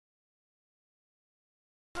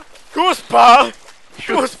Gooseball!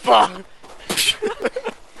 Gooseball!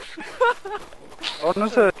 I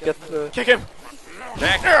want to get the... Kick him!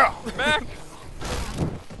 Back! Back!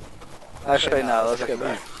 Actually, no, let's go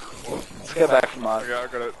back. Let's go back from mine. Okay, I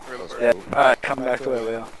got it. Yeah, alright, come back to where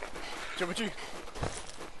we are. Jump G.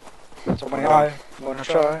 Somebody I wanna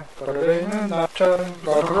try, but it ain't not try,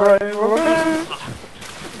 but hooray, hooray!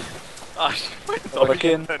 Oh shit, What a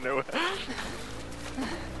kin.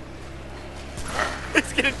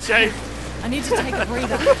 He's getting chased! I need to take a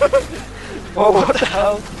breather. Whoa, what the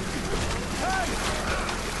hell?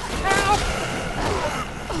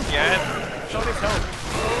 Yeah. Somebody's help.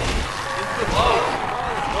 It's the low.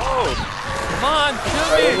 No. Come on, kill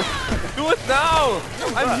me. Do it now.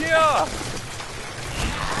 I'm here.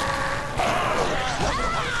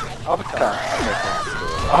 Uppercut.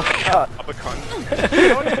 Uppercut. Uppercut.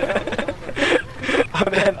 I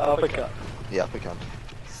meant uppercut. The uppercut.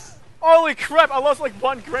 Holy crap, I lost like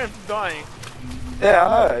 1 gram from dying. Yeah, I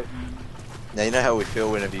know. Now you know how we feel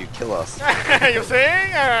whenever you kill us. You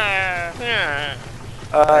see?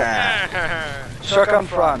 Shotgun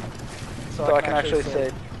front. So I can actually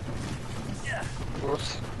see.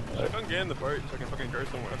 Whoops. I can't get in the boat so I can fucking go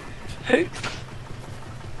somewhere.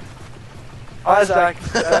 Isaac,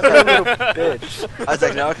 that little bitch.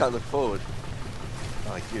 Isaac, now I can't look forward.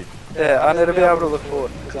 Oh, good. Yeah, I need to be able to look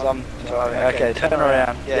forward because I'm driving. Okay, turn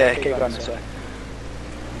around. Yeah, keep going this way.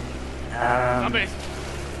 Zombies!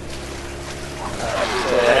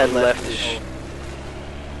 So head leftish.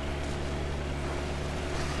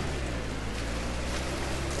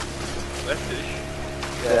 Leftish.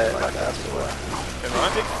 Yeah, like that's the way. Can I?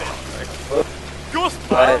 Big fish.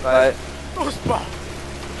 Gooseball! Wait. Gooseball!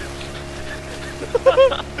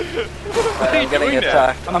 I'm getting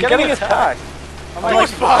attacked. I'm getting attacked. I'm like,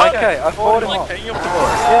 Gooseball! okay, I fought him off. Hanging up the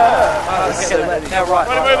Yeah. Okay, now right.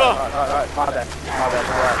 Run him over. Right. My bad.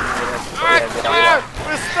 Alright,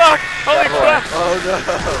 we're stuck! Holy crap! Oh no!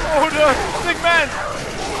 Oh no! Big man!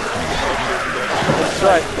 That's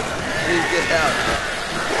right. Please get out.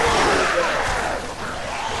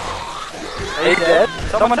 Are you dead?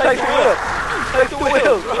 Someone take the wheel! Take the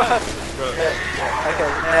wheel!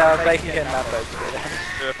 Okay, now make him that boat.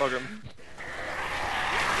 Yeah, fuck him.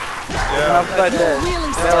 I'm Yeah. so dead. Really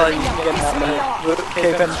Now starting you to can get piss that me boat. off.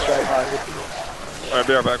 Keep him straight, mate. Alright,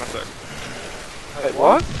 be right back 1 sec. Wait,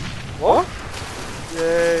 what? What?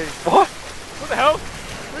 Yay! What? What the hell?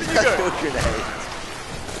 Where did you That's go? your grenade.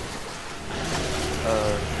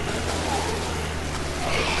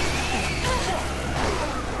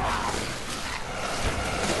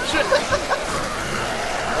 Shit!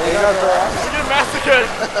 Are you guys alright? We're getting massacred!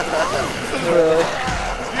 Really?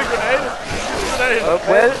 You get a grenade?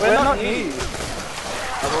 Grenade! We're not you.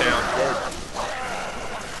 Down.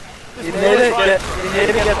 You need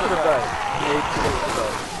to get to the boat. You need to get to the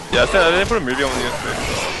boat. Yeah, I didn't put a movie on the USB.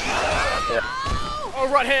 Oh,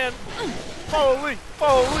 right hand! Holy!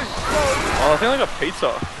 Holy! Holy! Oh, I think I got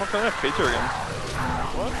pizza. Fuck, I have pizza again.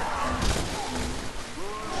 What?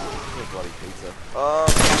 Bloody pizza. Oh,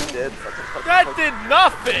 I'm dead. That did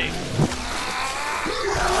nothing!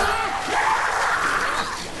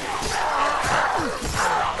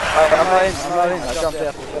 I'm not in. I jumped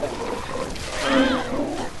out.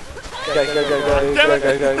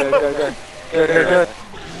 Go.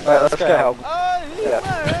 Alright, let's go help. Yeah.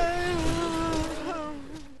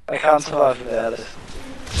 I can't survive without us.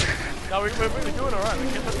 No, we're doing alright. We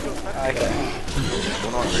can't do it. Okay.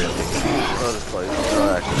 Well, not really. Not as close. Not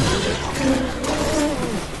actually.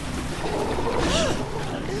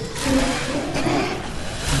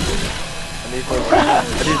 I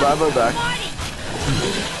need Rambo back.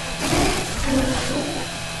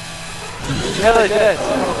 Yeah, they did.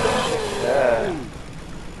 Yeah.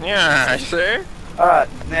 Yeah, I see. Alright,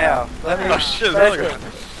 now, let me... Oh shit, that's like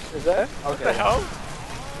Is there? What the hell?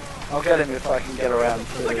 I'll get him if I can get around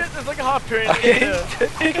to There's like a harpoon.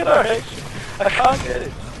 He can alright. I can't get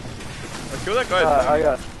it. kill that guy. I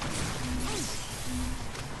got it.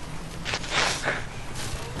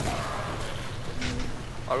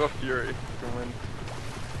 I got Fury. You can win.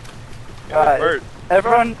 Alright,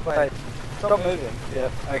 everyone, wait, stop moving. Yeah,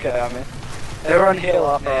 okay, I'm in. Everyone heal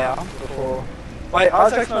up now before... Wait,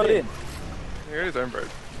 Isaac's not in. He got his own boat.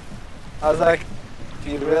 Isaac,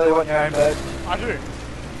 do you really want your own boat? I do.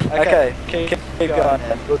 Okay, keep going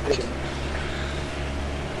then. Good vision.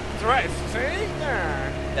 It's alright. See? Yeah.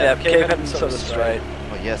 Yeah, keep heading sort of straight.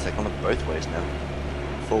 Oh yes, I can look both ways now.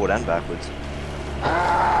 Forward and backwards.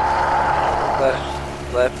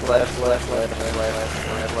 Left, left. Right.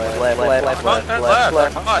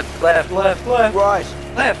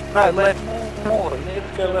 Left, no, left more. You need to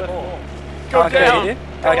go left more. Go down.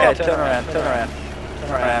 Okay, turn around.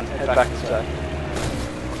 Turn around, head back this way.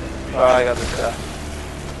 Alright, I got this guy.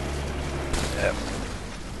 Yep.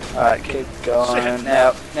 Alright, keep going.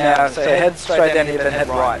 Now, so head straight down here, then head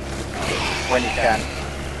right. When you can.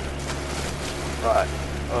 Right.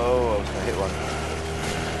 Oh, I was gonna hit one.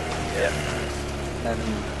 Yep. And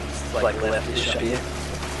then, like left-ish up here.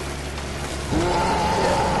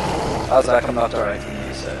 Yeah. I was like, I'm not directing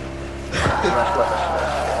you, so...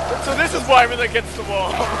 left. So this is why I'm against the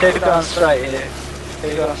wall. Keep going straight here.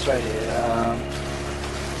 Keep going straight here.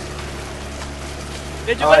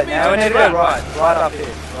 Did you let me now we need to go right up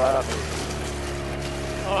here. Right up here.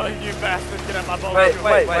 Oh, you bastard, get out my ball. Wait,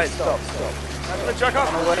 stop. I'm gonna chuck off.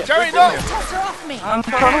 Jerry, no! Toss her off me. I'm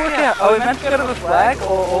trying to work out, are we meant to go to the flag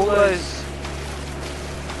or all those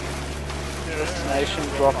destination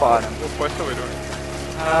drop items? What quest are we doing?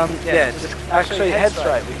 Yeah, just actually head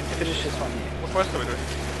straight, we can finish this one here. What quest are we doing?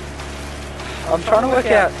 I'm trying to work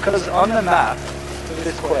out, because on the map for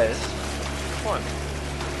this quest... Which one?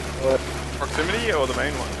 What? Proximity or the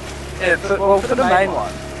main one? Yeah, for the main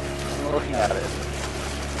one. I'm looking at it.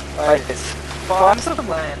 Wait, it's... Find some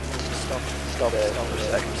land. Stop there for a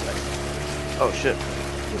second. Oh shit.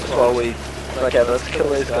 Just while we... Okay, let's kill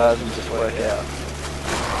these guys and just work out.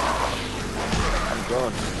 I'm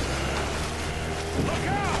gone.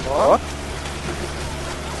 What?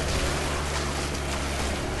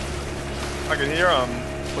 I can hear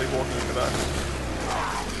sleepwalking in the back.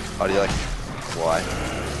 Oh, do you like... Why?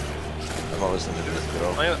 I'm not listening to this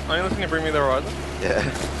girl. Are you listening to Bring Me the Horizon? Yeah.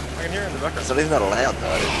 I can hear it in the background. It's not even that loud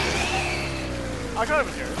though. I can't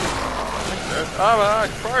even hear it. Ah,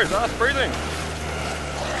 froze, it's freezing.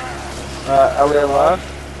 Are we alive?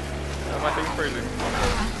 Yeah, my thing's freezing.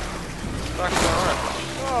 Fuck, alright.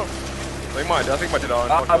 Oh, I think my did on.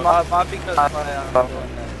 Might be because might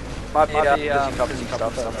be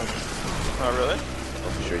stuff. Oh, really? Oh,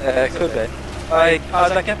 for sure. Yeah, it could be.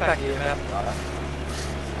 I'll get back here, man.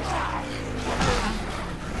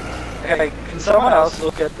 Okay, can someone else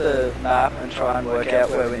look at the map and try and work out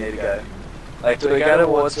where we need to go? Like, do we go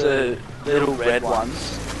towards the little red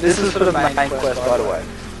ones? This is for the main quest, by the way.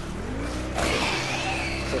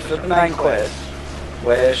 So for the main quest,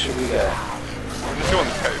 where should we go? Let's just go on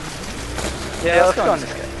this cave. Yeah, let's go on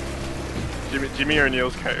this cave. Jimmy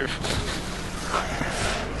O'Neill's cave.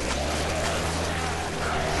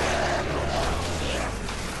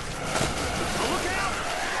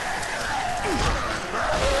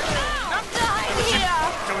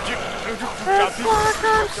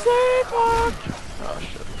 Oh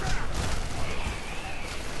shit.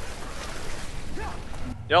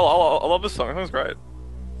 Yeah, I love this song. I think it's great.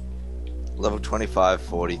 Level 25,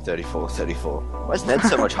 40, 34, 34. Why is Ned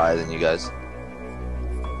so much higher than you guys?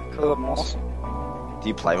 Philip Moss. Do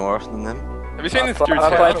you play more often than them? Have you seen this I dude's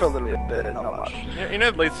played house? for a little bit, not much. You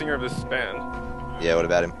know the lead singer of this band? Yeah, what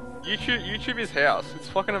about him? YouTube his house. It's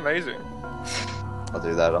fucking amazing. I'll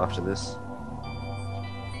do that after this.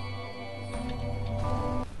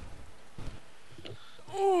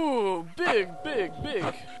 ooh, big.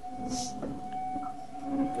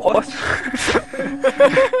 What?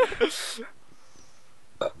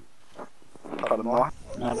 Pardon me.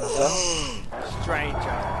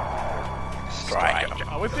 Stranger.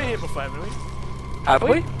 Oh, we've been here before, haven't we? Have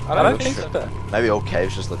we? I don't think so. Maybe all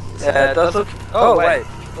caves just look the same. Yeah, it does look... Oh, wait.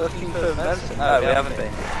 Looking for medicine? No, we haven't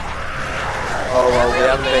been here. Oh, well, we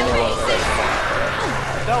haven't been here once.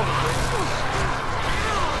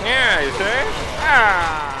 Yeah, you see?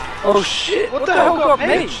 Ah! Oh, shit! What the hell got me?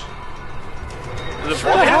 There's a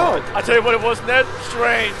What the hell? brotherhood. I tell you what it was, Ned.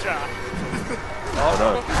 Stranger. Oh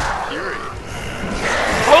no. Fury.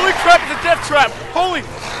 Holy crap, it's a death trap! Holy!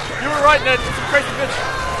 You were right, Ned. It's a crazy bitch.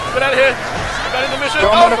 Get out of here. Get out of the mission.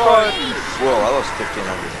 Go on the phone. Whoa, I lost $1,500.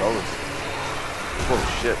 Holy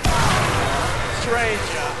shit.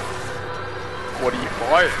 Stranger. What do you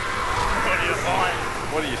buy? What are you buying?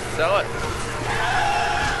 What do you sell it?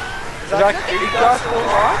 Is that you guys still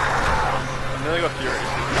alive? I nearly got Fury.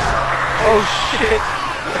 Oh, shit.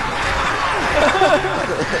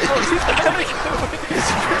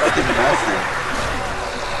 It's fucking massive.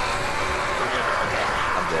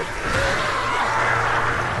 I'm dead.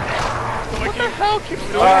 What the hell keeps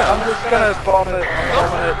doing Alright, that? I'm just gonna bomb it.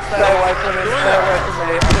 Stay away from me. Stay away from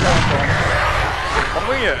me. I'm gonna bomb it.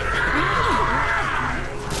 Bombing it.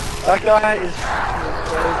 That guy is...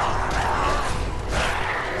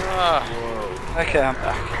 Ah, Okay, I'm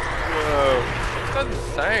back. whoa. That's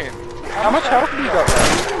insane. How much health have you got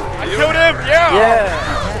left? I killed him! Yeah!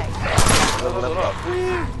 Yeah! Level it up.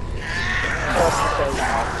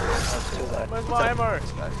 Where's my ammo?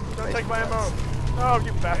 Don't take my ammo. Oh,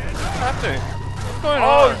 you bastard. What's happening? What's going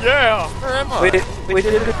Oh, on? yeah! Where am I? We We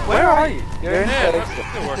did it. Where are you? You're in Yeah, Thankksss.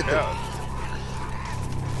 that's gonna work out.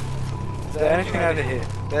 Is there anything over here?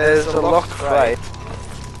 There's a locked crate.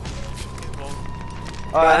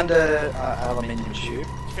 Oh, and an aluminium tube.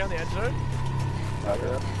 You found the antidote?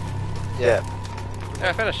 Okay. Yeah. Yeah,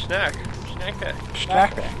 I found a snack. Snack pack.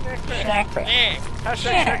 Snack pack. Snack pack. Hashtag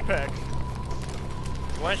snack pack.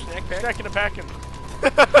 One snack pack. Snack in a packin'.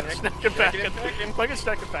 Snack and packin'. Like a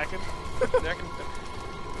snack and packin'. Snack and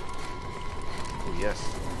Oh, yes.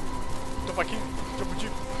 Jump my key. Jump with you.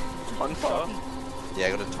 Tonfa. Yeah, I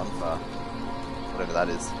got a tonfa. Whatever that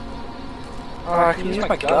is. Oh, I can use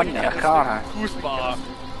my gun now, can't I? Kuzma.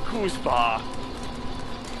 Kuzma.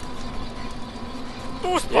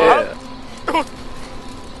 Kuzma. Yeah. What's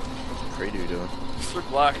Predu doing? Just look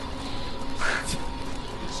black.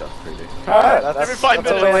 Good stuff, Predu. Alright, Every that's 5 all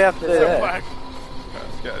minutes. we have to do So there. black.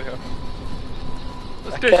 Let's get out of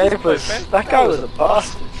here. Let's That guy was a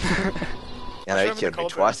bastard. Yeah, no, he Show me killed the me cauldron.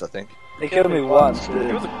 twice, I think. He killed me once, He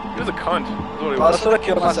dude. was a cunt. That's what he I was. sort of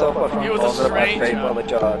killed myself by He was a falling on my feet stranger. while they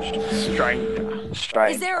charged. Stranger.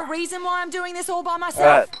 Strange. Is there a reason why I'm doing this all by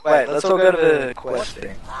myself? Alright, wait, let's all go to the quest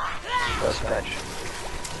thing. Quest page.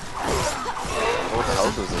 What the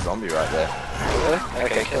hell? There was a zombie right there. Really?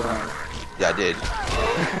 Okay, kill him. Yeah, I did. And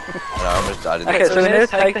I almost died in Okay, that. so we need to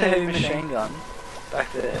take the heavy machine gun.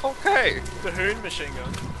 Back there. Okay. The Hoon machine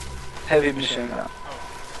gun. Heavy machine gun.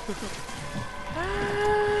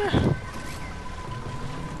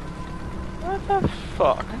 What the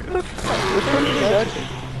fuck?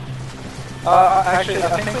 Actually,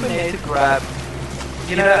 I think we need to grab...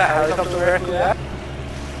 You know that helicopter wreck we have?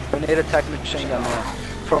 We need to take the machine gun there.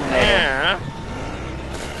 From there.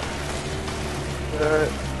 Yeah.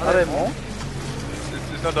 Are there more?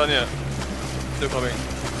 It's not done yet. Still coming.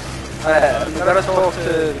 Oh yeah, we've got to talk to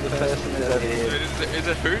the person who's over here. Is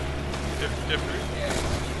there food? Do you have food?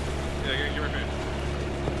 Yeah, give me food.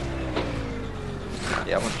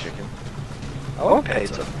 Yeah, I want chicken. I want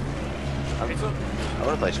pizza. Pizza? I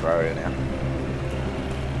want to play Terraria now.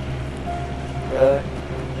 Really?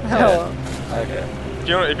 Okay. If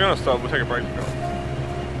you want to stop, we'll take a break.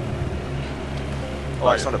 Oh,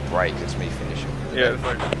 it's not a break, it's me finishing. Yeah, it's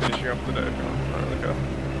like finishing up the day. If you want. Alright, let's go.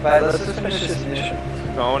 Wait, let's just finish this mission.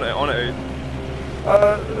 No, I want to eat.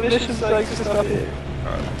 The mission's like just up here.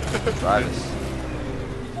 Alright, Try this.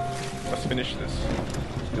 let's finish this.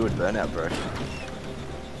 Do it burnout, bro.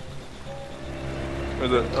 What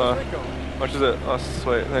is it? How much is it? Oh,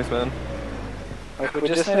 sweet. Thanks, man. Like, we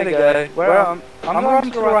just need to go. Where I'm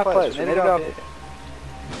going to the right place. We need to go up here.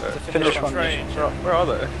 To finish one mission. Where are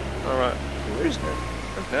they? Alright. Where is Ned?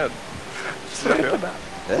 Where's Ned?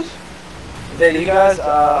 Ned? There you guys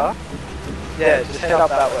are. Yeah, just head up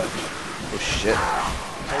that way. Oh shit.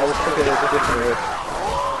 I just took it as a different route.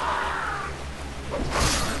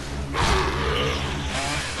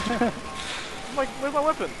 Where's my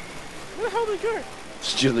weapon? Where the hell did it go?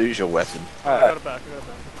 Did you lose your weapon? I got Alright, it back, I got it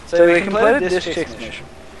back. so we completed this chick's mission.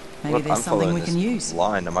 Maybe Look, there's I'm something following we this can use.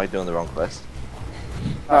 line. Am I doing the wrong quest?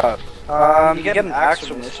 You get an axe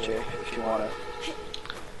from this chick if you want it.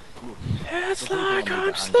 It's like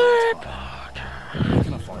I'm sleeping.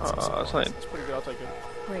 It's like It's pretty good, I'll take it.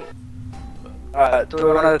 Great. Alright, do we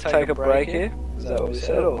want to take a break here? Is that what we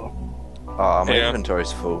said, or Oh, my Yeah.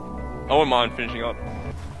 inventory's full. I wouldn't mind finishing up.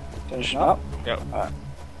 finishing up? Yep. Alright.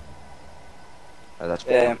 Oh, that's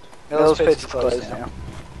Yeah, Miller's Pizza's closed now.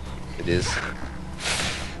 It is. I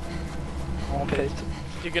want pizza.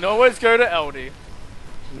 You can always go to Aldi.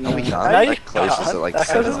 No, we can't. No, you That closes can't. at like That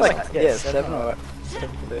 7 closes or like, something. yeah, 7 or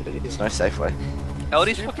 7:30. There's no Safeway.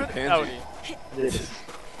 LD's Stupid fucking pansy. Aldi. It is.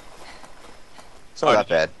 It's not that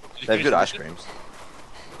bad. They have good ice creams.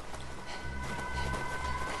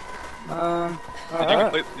 Alright. Did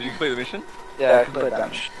you complete the mission? Yeah, I completed that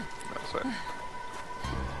mission. No, sweet.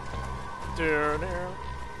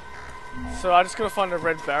 So I just gotta find a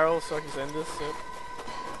red barrel so I can send this.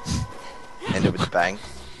 Yep. End it with a bang.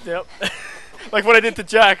 Yep. Like what I did to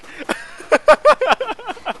Jack.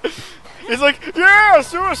 He's like, yeah,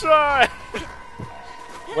 suicide!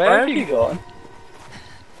 Where have you gone?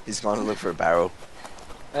 He's gone to look for a barrel.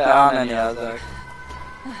 No, though.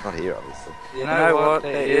 Not here, obviously. You know what?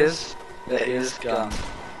 There is guns.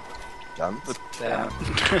 Guns? Down.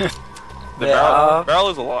 The There are- barrel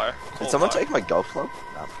is a lie. Did someone take my golf club?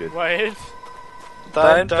 No, I'm good. Wait.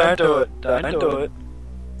 Don't do it. Don't do it.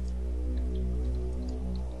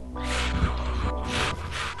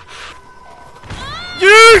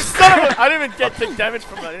 You son of a... I didn't even take damage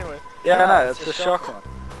from that anyway. Yeah, I know, it's the shock one.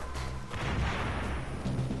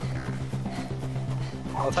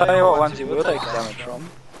 I'll tell you what ones you will take damage from.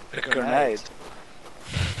 A grenade.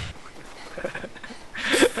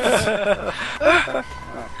 I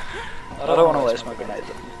don't want to waste my grenades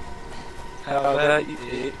on you. How about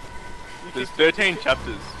you? There's 13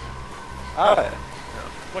 chapters. Oh, yeah.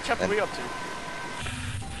 What chapter are we up to?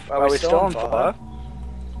 Are we still on 5?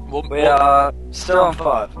 We What are still on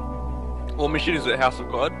 5. mission is it? House of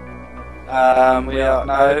God? We are,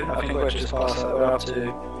 no, I think we're just past that. We're up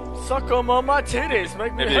to, Suck on my titties,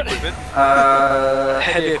 make me Heavy equipment?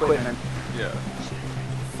 heavy equipment. Yeah.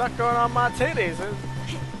 Suck on my titties. Yeah,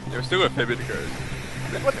 we've still got a fair bit to go.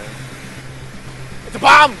 What? It's a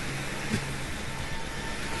bomb!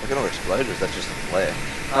 They're gonna explode, or is that just a flare?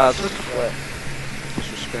 It's just a flare.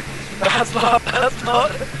 Disrespect. That's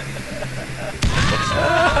not.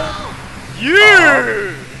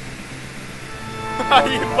 You!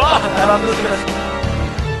 You bomb! And I'm just gonna